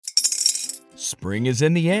Spring is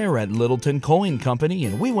in the air at Littleton Coin Company,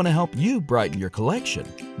 and we want to help you brighten your collection.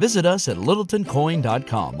 Visit us at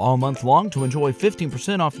littletoncoin.com all month long to enjoy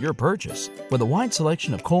 15% off your purchase. With a wide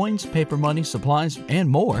selection of coins, paper money, supplies, and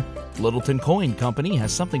more, Littleton Coin Company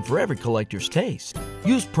has something for every collector's taste.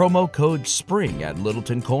 Use promo code SPRING at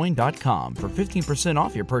littletoncoin.com for 15%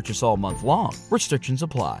 off your purchase all month long. Restrictions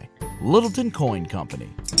apply. Littleton Coin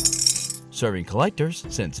Company. Serving collectors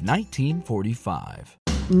since 1945.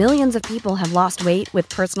 Millions of people have lost weight with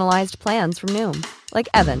personalized plans from Noom. Like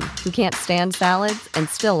Evan, who can't stand salads and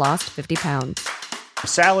still lost 50 pounds.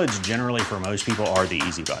 Salads generally for most people are the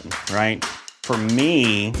easy button, right? For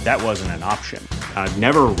me, that wasn't an option. I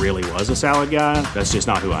never really was a salad guy. That's just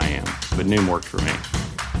not who I am. But Noom worked for me.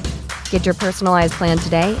 Get your personalized plan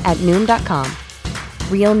today at Noom.com.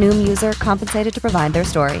 Real Noom user compensated to provide their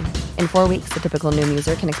story. In 4 weeks, the typical Noom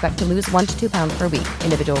user can expect to lose 1 to 2 pounds per week.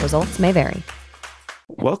 Individual results may vary.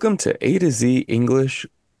 Welcome to A to Z English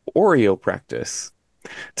OREO practice.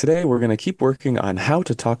 Today we're going to keep working on how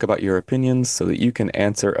to talk about your opinions so that you can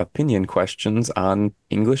answer opinion questions on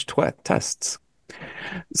English tests.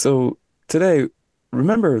 So today,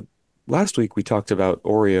 remember last week we talked about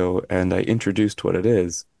OREO and I introduced what it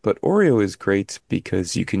is, but OREO is great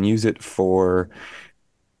because you can use it for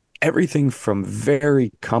everything from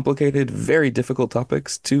very complicated, very difficult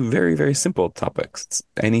topics to very, very simple topics. It's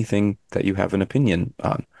anything that you have an opinion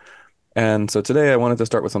on. And so today I wanted to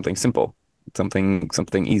start with something simple, something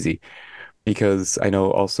easy, because I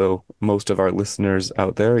know also most of our listeners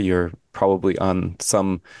out there, you're probably on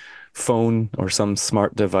some phone or some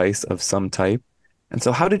smart device of some type. And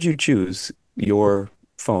so how did you choose your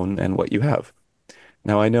phone and what you have?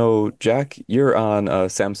 Now I know, Jack, you're on a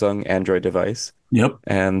Samsung Android device. Yep.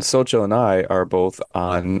 And Socho and I are both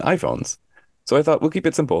on iPhones. So I thought we'll keep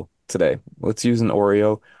it simple today. Let's use an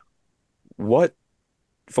OREO. What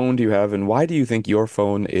phone do you have and why do you think your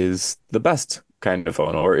phone is the best kind of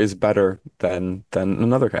phone or is better than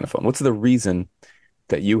another kind of phone? What's the reason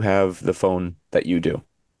that you have the phone that you do?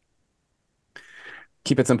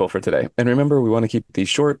 Keep it simple for today. And remember, we want to keep these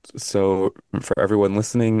short. So for everyone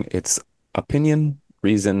listening, it's opinion,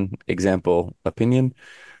 reason, example, opinion.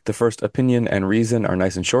 The first opinion and reason are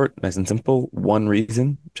nice and short, nice and simple. One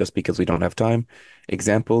reason, just because we don't have time.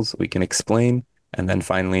 Examples, we can explain, and then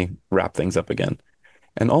finally wrap things up again.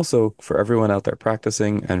 And also, for everyone out there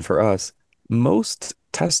practicing, and for us, most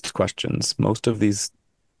test questions, most of these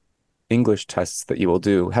English tests that you will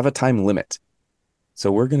do have a time limit.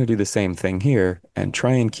 So we're going to do the same thing here and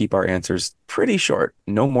try and keep our answers pretty short,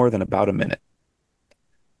 no more than about a minute.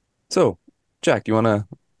 So, Jack, do you want to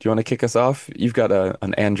kick us off? You've got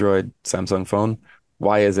an Android Samsung phone.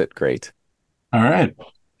 Why is it great? All right.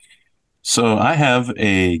 So I have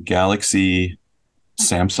a Samsung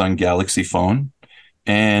Galaxy phone,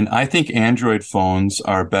 and I think Android phones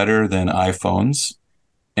are better than iPhones.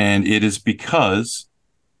 And it is because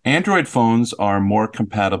Android phones are more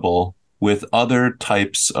compatible with other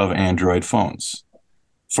types of Android phones.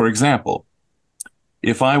 For example,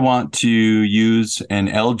 if I want to use an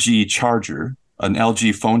LG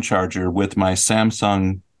phone charger with my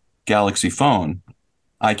Samsung Galaxy phone,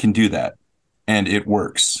 I can do that. And it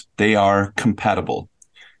works. They are compatible.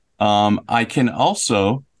 I can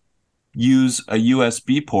also use a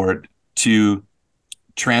USB port to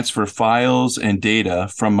transfer files and data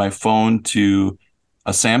from my phone to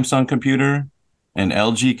a Samsung computer, an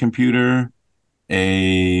LG computer,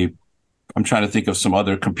 I'm trying to think of some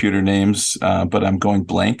other computer names, but I'm going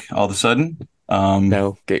blank all of a sudden.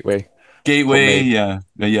 No, Gateway, yeah.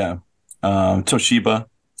 Toshiba,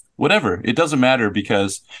 whatever. It doesn't matter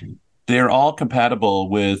because they're all compatible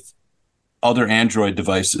with other Android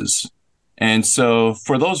devices. And so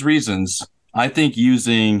for those reasons, I think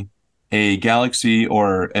using a Galaxy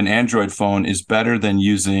or an Android phone is better than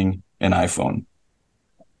using an iPhone.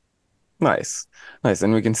 Nice.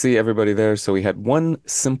 And we can see everybody there. So we had one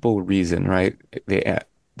simple reason, right? The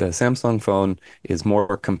Samsung phone is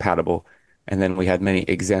more compatible. And then we had many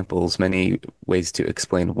examples, many ways to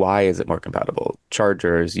explain why is it more compatible.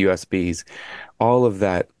 Chargers, USBs, all of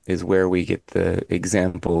that is where we get the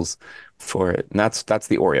examples for it. And that's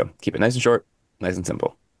the OREO. Keep it nice and short, nice and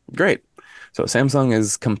simple. Great. So Samsung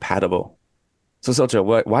is compatible. So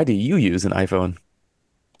Socha, why do you use an iPhone?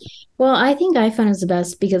 Well, I think iPhone is the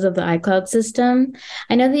best because of the iCloud system.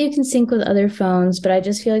 I know that you can sync with other phones, but I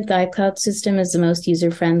just feel like the iCloud system is the most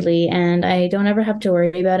user-friendly, and I don't ever have to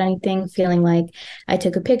worry about anything feeling like I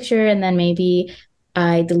took a picture and then maybe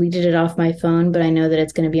I deleted it off my phone, but I know that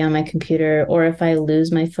it's going to be on my computer, or if I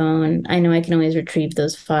lose my phone, I know I can always retrieve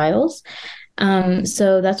those files.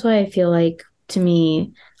 So that's why I feel like, to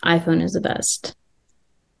me, iPhone is the best.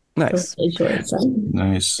 Nice. Really short. So.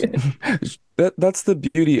 Nice. That's the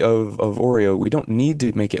beauty of Oreo. We don't need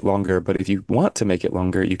to make it longer, but if you want to make it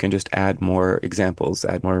longer, you can just add more examples,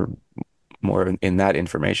 add more in that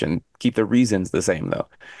information. Keep the reasons the same though,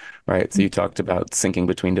 right? So you talked about syncing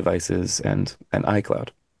between devices and iCloud.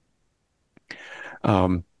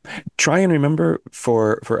 Um, Try and remember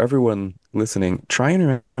for everyone listening, try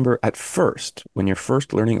and remember at first, when you're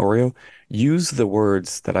first learning Oreo, use the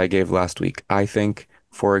words that I gave last week. I think,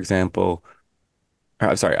 for example,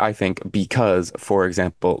 I'm sorry, I think because, for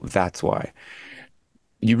example, that's why.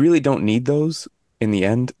 You really don't need those in the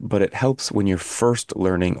end, but it helps when you're first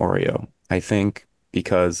learning Oreo. I think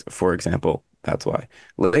because, for example, that's why.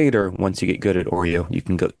 Later, once you get good at Oreo, you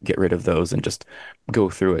can get rid of those and just go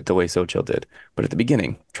through it the way Sochil did. But at the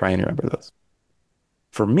beginning, try and remember those.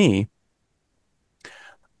 For me,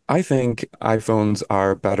 I think iPhones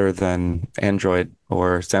are better than Android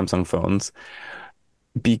or Samsung phones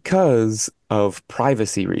because of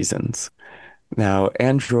privacy reasons. Now,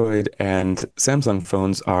 Android and Samsung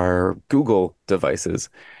phones are Google devices,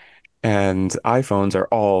 and iPhones are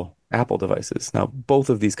all Apple devices. Now,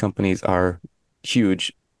 both of these companies are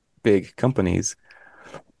huge, big companies,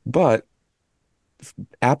 but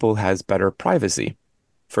Apple has better privacy.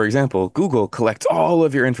 For example, Google collects all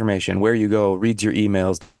of your information, where you go, reads your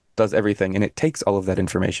emails, does everything, and it takes all of that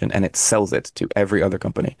information and it sells it to every other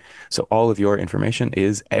company. So all of your information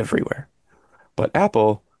is everywhere. But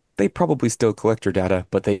Apple, they probably still collect your data,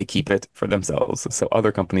 but they keep it for themselves. So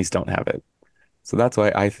other companies don't have it. So that's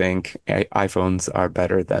why I think iPhones are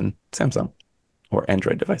better than Samsung or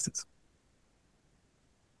Android devices.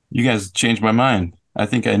 You guys changed my mind. I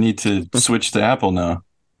think I need to switch to Apple now.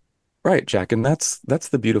 Right, Jack. And that's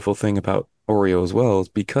the beautiful thing about Oreo as well, is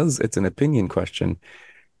because it's an opinion question.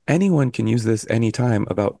 Anyone can use this anytime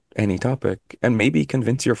about any topic and maybe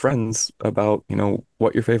convince your friends about,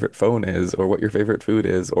 what your favorite phone is or what your favorite food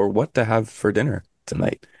is or what to have for dinner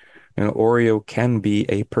tonight. Oreo can be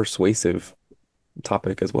a persuasive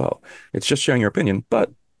topic as well. It's just sharing your opinion,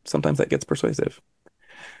 but sometimes that gets persuasive.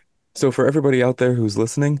 So for everybody out there who's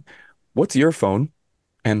listening, what's your phone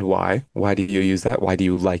and why? Why do you use that? Why do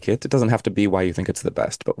you like it? It doesn't have to be why you think it's the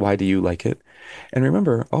best, but why do you like it? And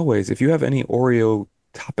remember, always, if you have any Oreo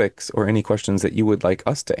topics or any questions that you would like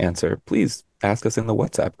us to answer, please ask us in the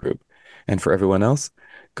WhatsApp group. And for everyone else,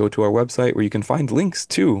 go to our website where you can find links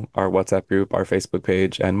to our WhatsApp group, our Facebook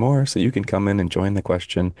page, and more, so you can come in and join the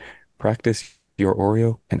question, practice your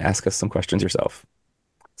Oreo, and ask us some questions yourself.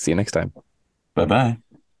 See you next time. Bye-bye.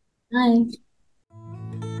 Bye.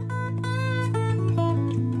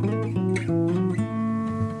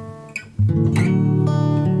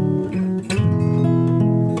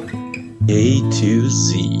 A to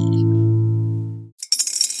Z.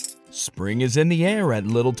 Spring is in the air at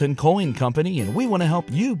Littleton Coin Company, and we want to help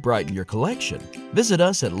you brighten your collection. Visit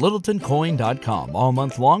us at littletoncoin.com all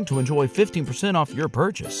month long to enjoy 15% off your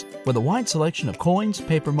purchase. With a wide selection of coins,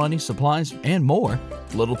 paper money, supplies, and more,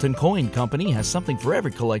 Littleton Coin Company has something for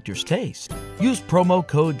every collector's taste. Use promo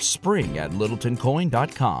code SPRING at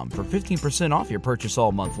littletoncoin.com for 15% off your purchase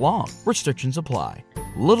all month long. Restrictions apply.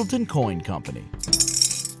 Littleton Coin Company.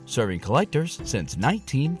 Serving collectors since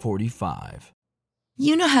 1945.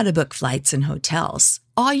 You know how to book flights and hotels.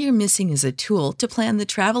 All you're missing is a tool to plan the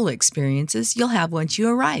travel experiences you'll have once you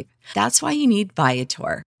arrive. That's why you need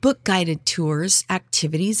Viator. Book guided tours,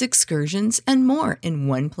 activities, excursions, and more in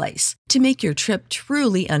one place to make your trip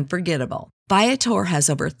truly unforgettable. Viator has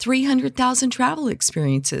over 300,000 travel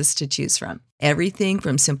experiences to choose from. Everything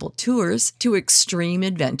from simple tours to extreme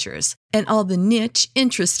adventures and all the niche,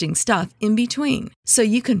 interesting stuff in between. So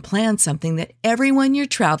you can plan something that everyone you're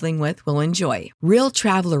traveling with will enjoy. Real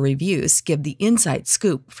traveler reviews give the inside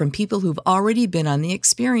scoop from people who've already been on the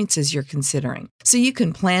experiences you're considering. So you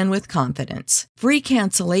can plan with confidence. Free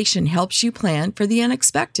cancellation helps you plan for the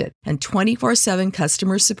unexpected. And 24/7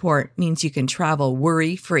 customer support means you can travel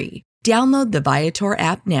worry-free. Download the Viator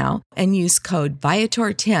app now and use code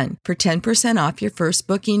Viator10 for 10% off your first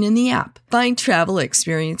booking in the app. Find travel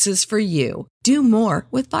experiences for you. Do more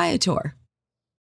with Viator.